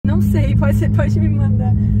sei, você pode me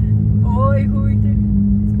mandar. Oi, Rubert.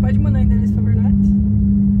 Você pode mandar o endereço, por favor, no WhatsApp?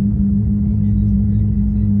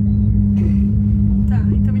 Tá,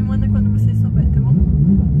 então me manda quando você souber, tá bom?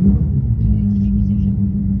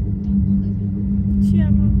 Te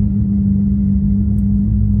amo.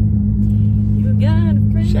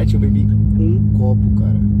 Chat, eu bebi um copo,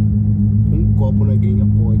 cara. Um copo na gringa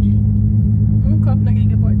pode. Um copo na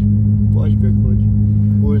gringa pode? Pode, pior que pode.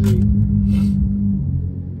 Olhei.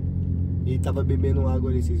 E tava bebendo água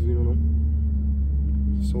ali, vocês viram, não?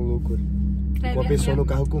 Vocês são loucos. É, uma pessoa no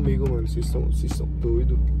carro comigo, mano. Vocês são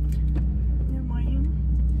doidos. Minha mãe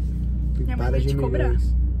Para vai de te cobrar.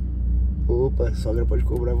 milhões. Opa, sogra pode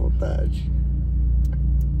cobrar à vontade.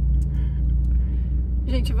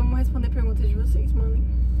 Gente, vamos responder perguntas de vocês, mandem.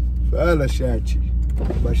 Fala, chat. Vou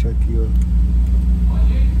baixar aqui, ó.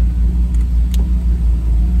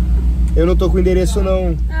 Eu não tô com endereço,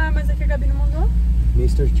 não. Ah, mas é que a Gabi não mandou?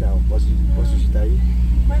 Mr. Tchau. Posso digitar aí?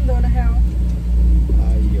 Mandou, na real.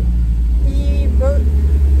 Aí, ó. E...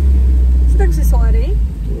 Você tá com esse celular aí?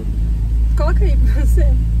 Tô. Coloca aí pra você.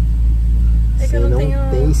 É que eu não tenho...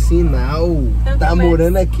 tem sinal. Não Tá tem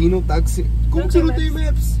morando Maps. aqui, não tá com sinal. Como Não que você tem não tem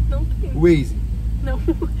Maps? Não tem. Waze. Não.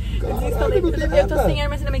 Caraca, Eu desinstalei. não tem Eu tô nada. sem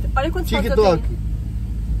armazenamento. Olha quantas fotos eu TikTok. tenho.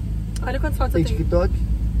 Olha quantas fotos Tem eu tenho. TikTok?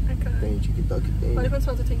 Ai, caralho. Tem TikTok, tem. Olha quantas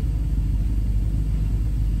fotos eu tenho.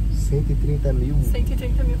 130 mil.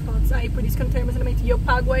 130 mil fotos. Aí, por isso que eu não tenho armazenamento. E eu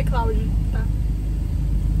pago o iCloud, tá?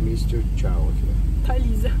 Mr. Tchau aqui, ó. Tá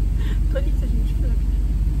lisa. Tô lisa, gente.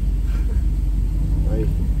 Aí.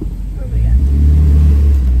 Obrigada.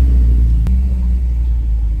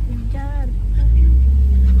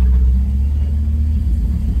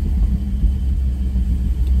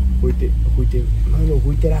 Mano, o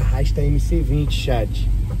Ruiter arrasta MC20, chat.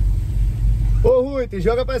 Ô, Ruiter,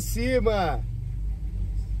 joga pra cima.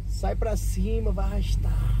 Sai pra cima, vai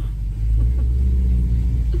arrastar.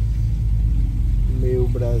 Meu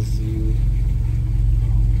Brasil.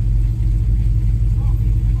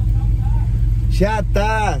 Já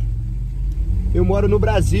tá. Eu moro no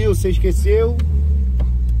Brasil, você esqueceu?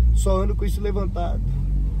 Só ando com isso levantado.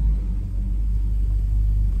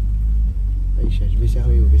 Aí, chat, vê se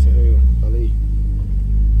arranhou, Fala aí.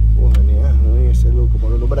 Porra, nem arranha, você é louco. Eu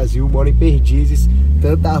moro no Brasil, moro em Perdizes,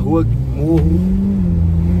 tanta rua, morro.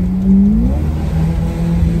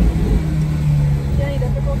 E aí, dá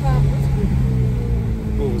pra colocar a música?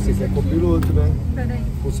 Pô, você que é copiloto, né? Pera aí.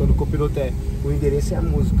 A função do copiloto é, o endereço é a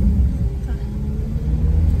música. Tá.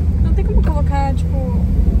 Não tem como colocar, tipo...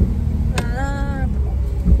 Ah, tá bom.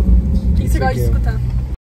 O que você gosta de escutar?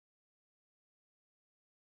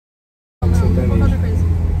 Não, vou colocar outra coisa.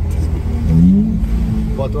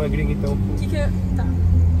 Bota uma gringa então. O que é... Tá.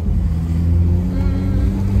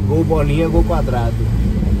 Gol bolinha, gol quadrado.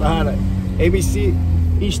 Para. MC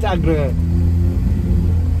Instagram.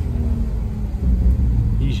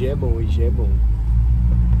 IG é bom, IG é bom.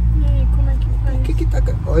 E aí, como é que faz? O que tá...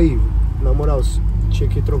 Olha aí, na moral, tinha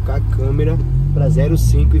que trocar a câmera pra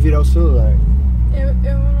 0,5 e virar o celular. Eu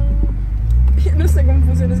não sei como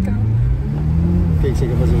funciona esse carro. O que você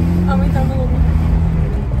quer fazer? Aumentar o volume.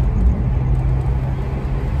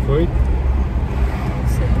 Foi? Não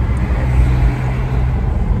sei.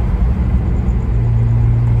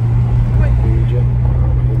 Oi. Media.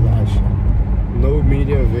 Relaxa. No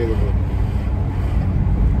media available.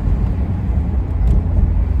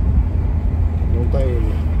 Não tá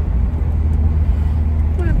indo.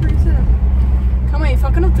 Ué, por que será? Calma aí,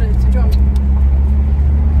 foca no trânsito, John.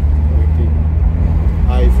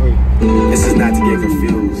 Aí foi. This is not to get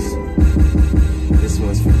confused. This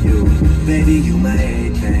one's for you. Baby, you my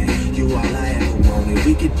everything. You all I ever wanted.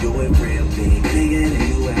 We could do it real big. Bigger than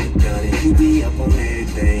you ever done it. You be up on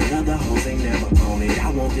everything. Other hoes ain't never on it.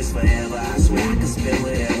 I want this forever. I swear I could spend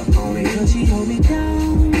whatever on it. Cause she hold me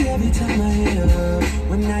down every time I hit her.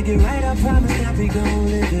 When I get right, I promise that we gon'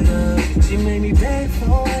 live it up. She made me beg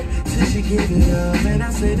for it till she give it up. And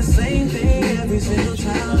I say the same thing every single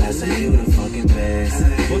time. I say you the fucking best.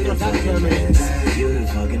 Vou trocar a câmera. You the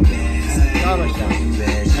fucking best. Calma, You the fucking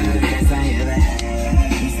best. You the best I ever had.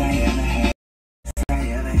 Best I ever had. Best I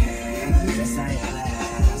ever had. Best I ever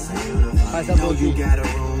had. So you the Faz a fucking know you boquinha. got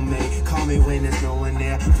a roommate. Call me when there's no one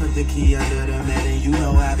there. Put the key under the mat and you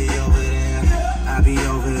know I be over there. I be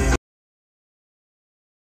over there.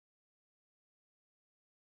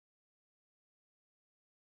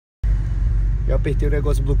 Eu apertei o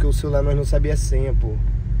negócio, bloqueou o celular, nós não sabia a senha, pô.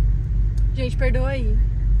 Gente, perdoa aí.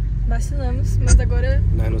 Vacilamos, mas agora...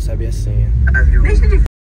 Nós não sabia a senha. Deixa de...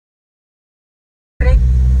 Peraí.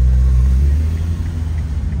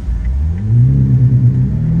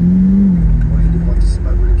 Correndo contra esse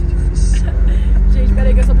bagulho aqui difícil. Gente,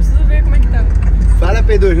 peraí que eu só preciso ver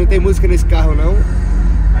P2, não tem música nesse carro, não?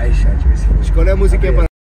 Aí, chat, vê se for. Escolhe a musiquinha pra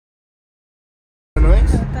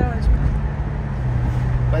nós. Tá ótimo.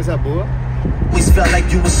 Faz a boa. Always felt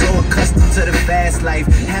like you were so accustomed to the fast life.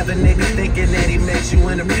 Have a nigga thinking that he met you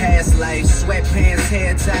in a past life. Sweatpants,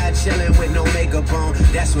 hair tied, chilling with no makeup on.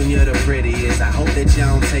 That's when you're the prettiest. I hope that you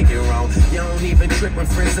don't take it wrong. You don't even trip when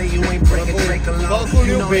friends say you ain't breaking Drake alone.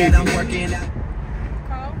 You know that I'm working out.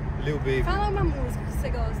 Qual? Lil Baby. Fala uma música que você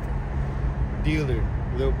gosta. Dealer,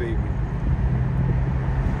 Lil Baby.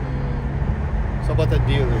 Só bota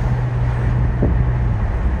Dealer.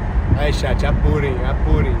 Aí, chat, apurem,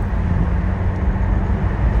 apurem.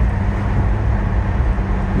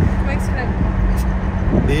 Como é que escreve?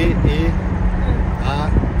 D-E-A-L-E-R.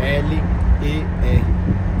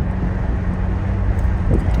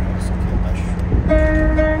 Nossa, aqui abaixo.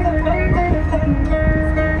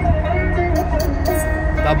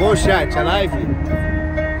 Tá bom, chat? A live?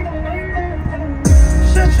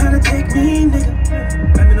 Trying to take me, nigga.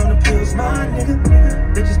 Blaming on the pills, my nigga.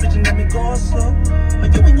 They just bitching at me going slow.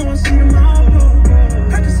 But you ain't gonna see tomorrow.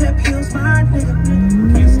 Practice that pills, my nigga.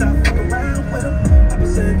 Can't stop fucking around with them. I be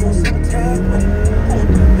saying go sip a tag with him. Hold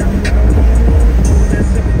them down,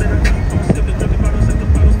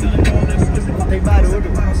 Não tem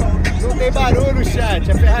barulho. Não tem barulho, chat.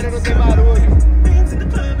 A Ferrari não tem barulho.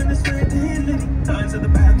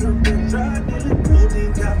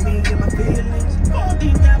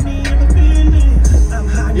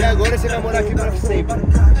 E agora você vai morar aqui para sempre? Não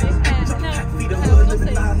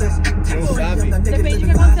sei. Não sabe? Depende do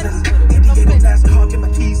que acontecer no futuro.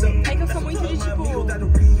 Vamos ver. É que eu sou muito de tipo...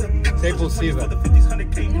 Você é impulsiva?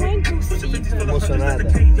 Não é impulsiva. Emocionada?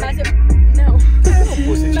 Mas eu... Não.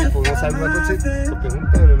 Pô, você tipo, não sabe o que vai acontecer. Tô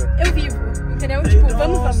perguntando, né? Eu vivo, entendeu? Tipo,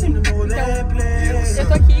 vamos. Então, eu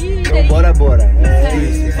tô aqui e Então daí... bora. É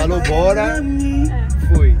isso. Falou bora,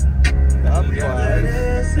 fui.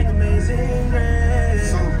 Rapaz.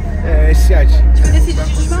 É, chat. Tipo, eu decidi de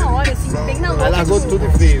última hora, assim, bem na louca. Aí largou tipo, tudo e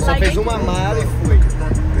veio. Só larguei fez uma tudo. mala e foi.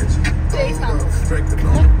 3 malas.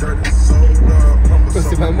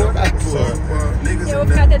 Você vai morar, pô. Eu vou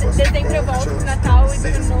ficar até dezembro, eu volto pro Natal e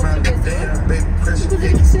ano novo no Brasil.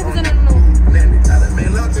 Inclusive, o que você tá fazendo ano novo?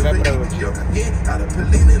 Você vai pra onde?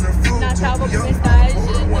 Natal, vou pra minha cidade,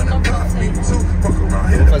 ano novo, não sei.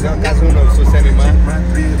 Eu vou fazer uma casa no novo, se você animar.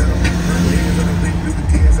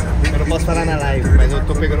 Eu não posso falar na live, mas eu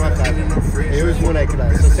tô pegando uma casa. Eu e os moleques lá.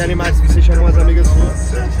 Se você animar, se você chamar umas amigas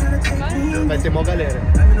suas, vai ter mó galera.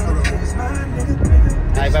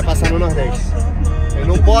 Aí vai passar no Nordeste. Eu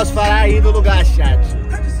não posso falar aí do lugar, chat.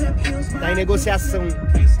 Tá em negociação.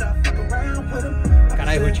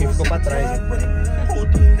 Caralho, o Rutinho ficou pra trás, hein?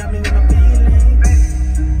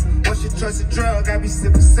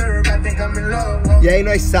 E aí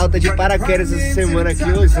nós salta de paraquedas essa semana aqui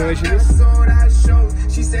em Los Angeles.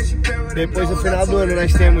 Depois no final do ano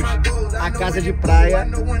nós temos a casa de praia,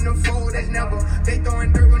 né?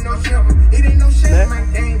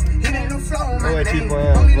 Ou é tipo,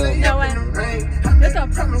 vamos. Não é. Eu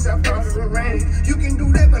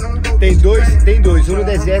tô. Tem dois, um no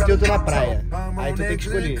deserto e outro na praia. Aí tu tem que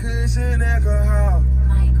escolher.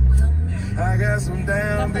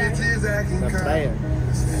 Na praia?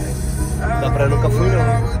 Da praia eu nunca fui,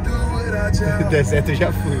 não. No deserto eu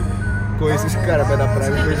já fui. Conheço os caras, mas da praia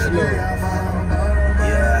eu não conheço, não.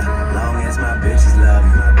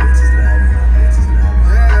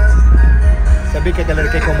 Sabia que a galera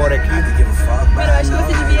quer que eu moro aqui? Mano, eu acho que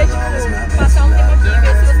você devia, tipo, passar um tempo aqui e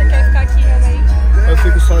ver se você quer ficar aqui realmente. Eu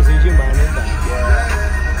fico sozinho demais, não dá.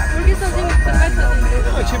 Por que sozinho? Você não vai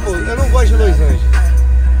sozinho? Não, tipo, eu não gosto de Los Angeles.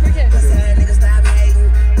 Por quê?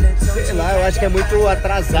 Sei lá, eu acho que é muito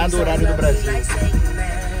atrasado o horário do Brasil.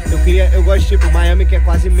 Eu gosto de tipo Miami, que é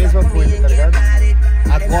quase a mesma coisa, tá ligado?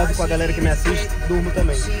 Acordo com a galera que me assiste, durmo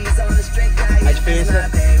também. A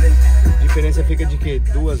diferença fica de quê?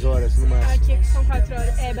 2 horas no máximo. Aqui são 4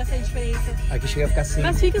 horas, é bastante diferença. Aqui chega a ficar 5.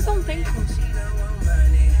 Mas fica só um tempo. Sei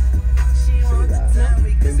lá.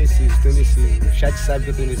 Tô indeciso. O chat sabe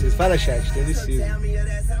que eu tô indeciso. Fala, chat, tô indeciso.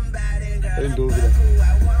 Tô em dúvida.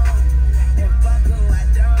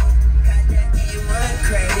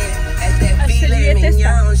 Acho que você devia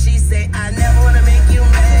testar. Tudo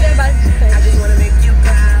é base de teste.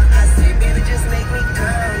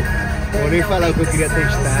 Vou nem falar o que eu queria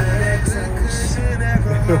testar.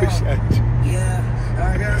 No chat.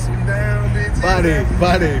 Parei.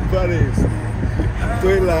 Tô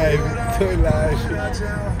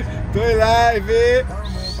em live.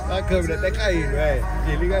 A câmera até caindo,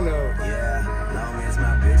 desliga não.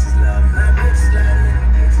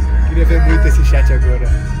 Queria ver muito esse chat agora.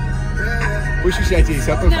 Puxa o chat aí,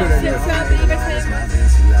 só pra ver o negócio. Se eu abrir, vai sair.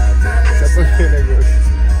 Só pra ver o negócio.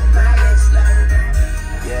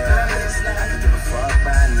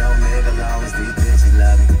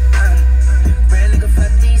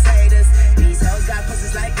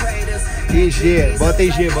 G, bota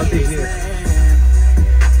em G, bota em G.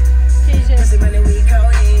 Que G?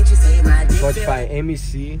 Spotify,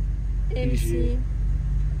 MC e G.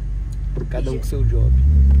 Por cada um com seu job.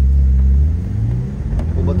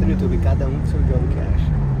 Vou botar no YouTube, cada um com seu job que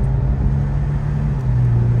acha.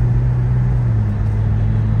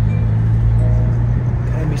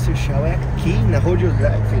 Cara, Mr. Shaw é aqui, na Road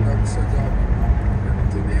Drive.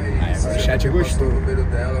 O chat gostou. O número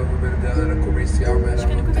dela era comercial, mas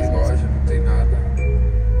ela não tem loja, não tem nada.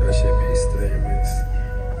 Eu achei meio estranho, mas...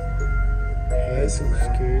 É isso mesmo.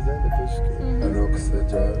 Esquerda, depois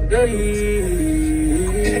esquerda. E aí?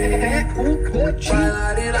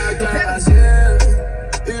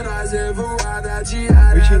 E nós é voada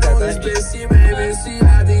diária, não espécimen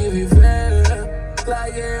viciado em viver.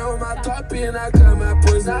 Larguei uma top na cama,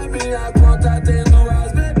 pois a minha conta tem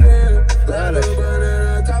 2 bebês. Lado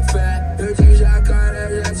banana, café, eu de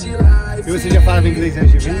jacaré, já te live. E você já falava inglês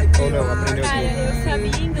antes de vir? Ou não? Aprendeu Cara, aqui? eu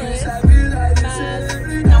sabia inglês, mas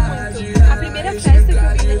não muito. A primeira festa que eu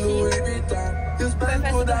vim aqui foi a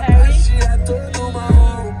festa do Harry.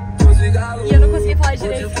 E eu não conseguia falar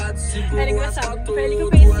direito. Era engraçado. Foi ali que eu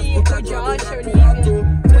conheci o Josh, a Olivia, o Anthony.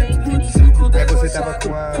 Aí você tava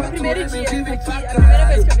com a... Foi o primeiro dia aqui, a primeira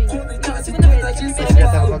vez que eu vim. Não, a segunda vez, aqui a primeira Você vez.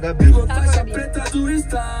 já tava com a Gabi. Tava com a Gabi.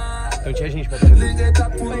 Então tinha gente pra traduzir.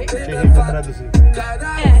 Tinha gente pra traduzir.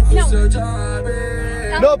 É, não.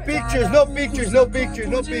 No pictures, no pictures, no pictures,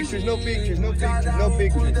 no pictures, no pictures, no pictures, no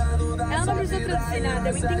pictures. Ela não precisou traduzir nada,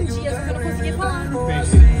 eu entendia, só que eu não conseguia falar.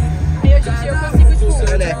 Entendi. Aí hoje em dia eu consigo,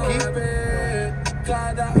 tipo... Ela é aqui?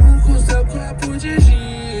 Cada um com seu copo de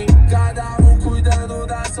gin, cada um cuidando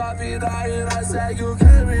da sua vida e nós segue o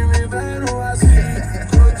game vivendo assim.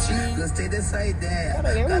 Gostei dessa ideia.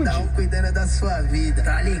 Cara, é Cada onde? um cuidando da sua vida,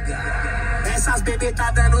 tá ligado? Essas bebê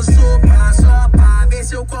tá dando sopa, só pra ver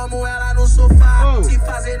se eu como ela no sofá. Oh. Se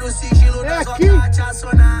fazer no sigilo, É nós aqui? volta a te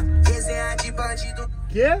acionar. Resenha de bandido.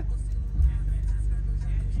 Quê?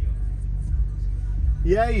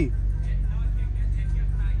 E aí?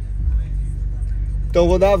 Então eu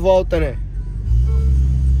vou dar a volta, né?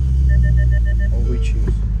 Olha o Ruitinho.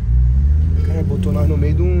 Cara, botou nós no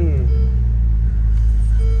meio de um...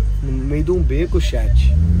 No meio de um beco,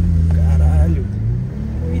 chat. Caralho.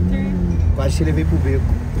 Twitter. Quase te levei pro beco.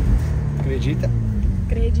 Acredita?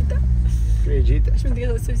 Acredita? Acredita? Acho que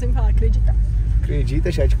você sempre fala, acredita.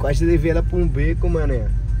 Acredita, chat? Quase levei ela pra um beco, mané.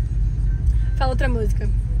 Fala outra música.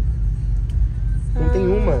 Não tem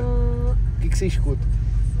uma. O que você escuta?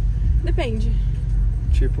 Depende.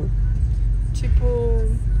 Tipo,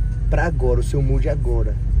 pra agora, o seu mood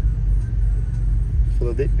agora.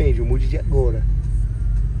 Falou, depende, o mood de agora.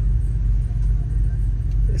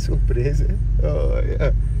 É surpresa.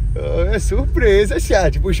 É surpresa,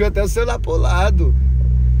 chat. Puxou até o celular pro lado.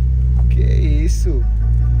 Que isso?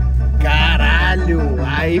 Caralho!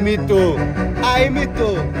 Aí imitou. Aí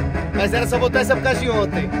imitou. Mas era só botar essa por causa de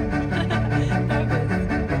ontem.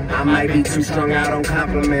 I might be too strung out on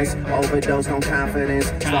compliments, overdosed on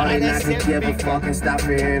confidence. Started not to give a fuck and stop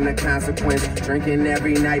fearing the consequence. Drinking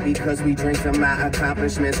every night because we drink from my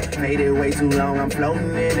accomplishments. Faded way too long, I'm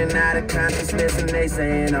floating in and out of consciousness. And they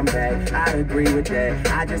saying I'm back, I agree with that.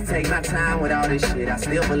 I just take my time with all this shit, I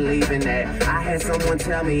still believe in that. I had someone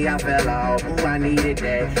tell me I fell off, ooh, I needed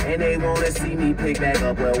that. And they wanna see me pick back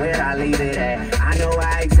up, well, where'd I leave it at? I know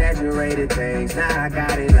I exaggerated things, now I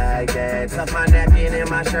got it like that. Tuck my napkin in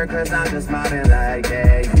my shirt cause I'm just mobbing like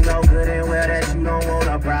that. You know good and well that you don't want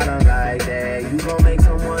a problem like that. You gon' make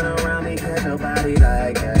someone around me catch a body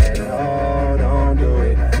like that. Oh, don't do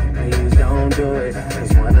it, please don't do it.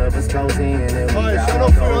 Cause one of us goes in and we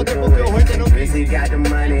all go through it. Drizzy got the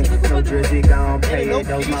money, so Drizzy gon' pay it.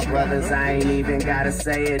 Those my brothers, I ain't even gotta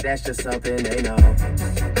say it. That's just something they know.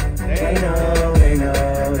 They know, they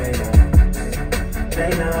know, they know. They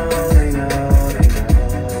know, they know, they know.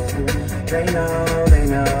 They know, they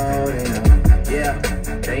know, they know. Yeah,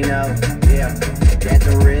 they know, yeah. That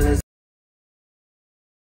the realest.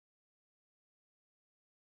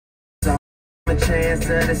 A chance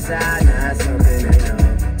to decide, not something they know.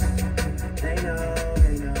 They know,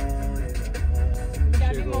 they know, they know.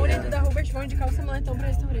 Gabi Moura e Duda Rubert vão indicar o seu moletom pra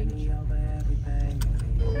restaurante.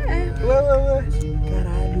 É. Ué.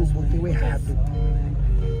 Caralho, botei o errado.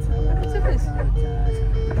 O que você fez?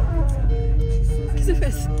 O que você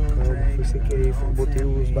fez? Calma, foi sem querer, botei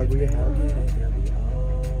os bagulho errado.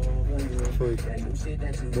 Foi.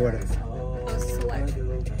 Bora. Nossa, leve.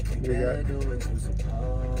 Obrigado.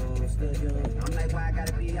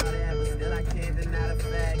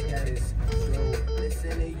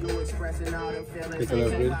 Quer que eu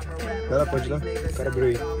leve ele? Vai lá, pode ir lá. O cara abriu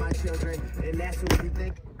aí.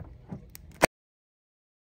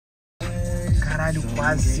 Caralho,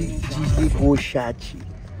 quase desligou, chat.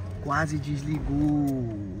 Quase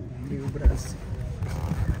desligou. Meu Brasil.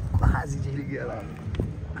 Quase desliguei ela.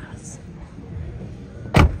 Quase.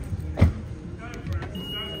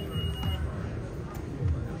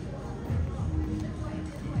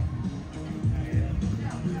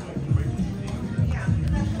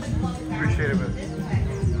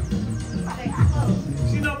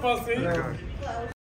 Se não passei.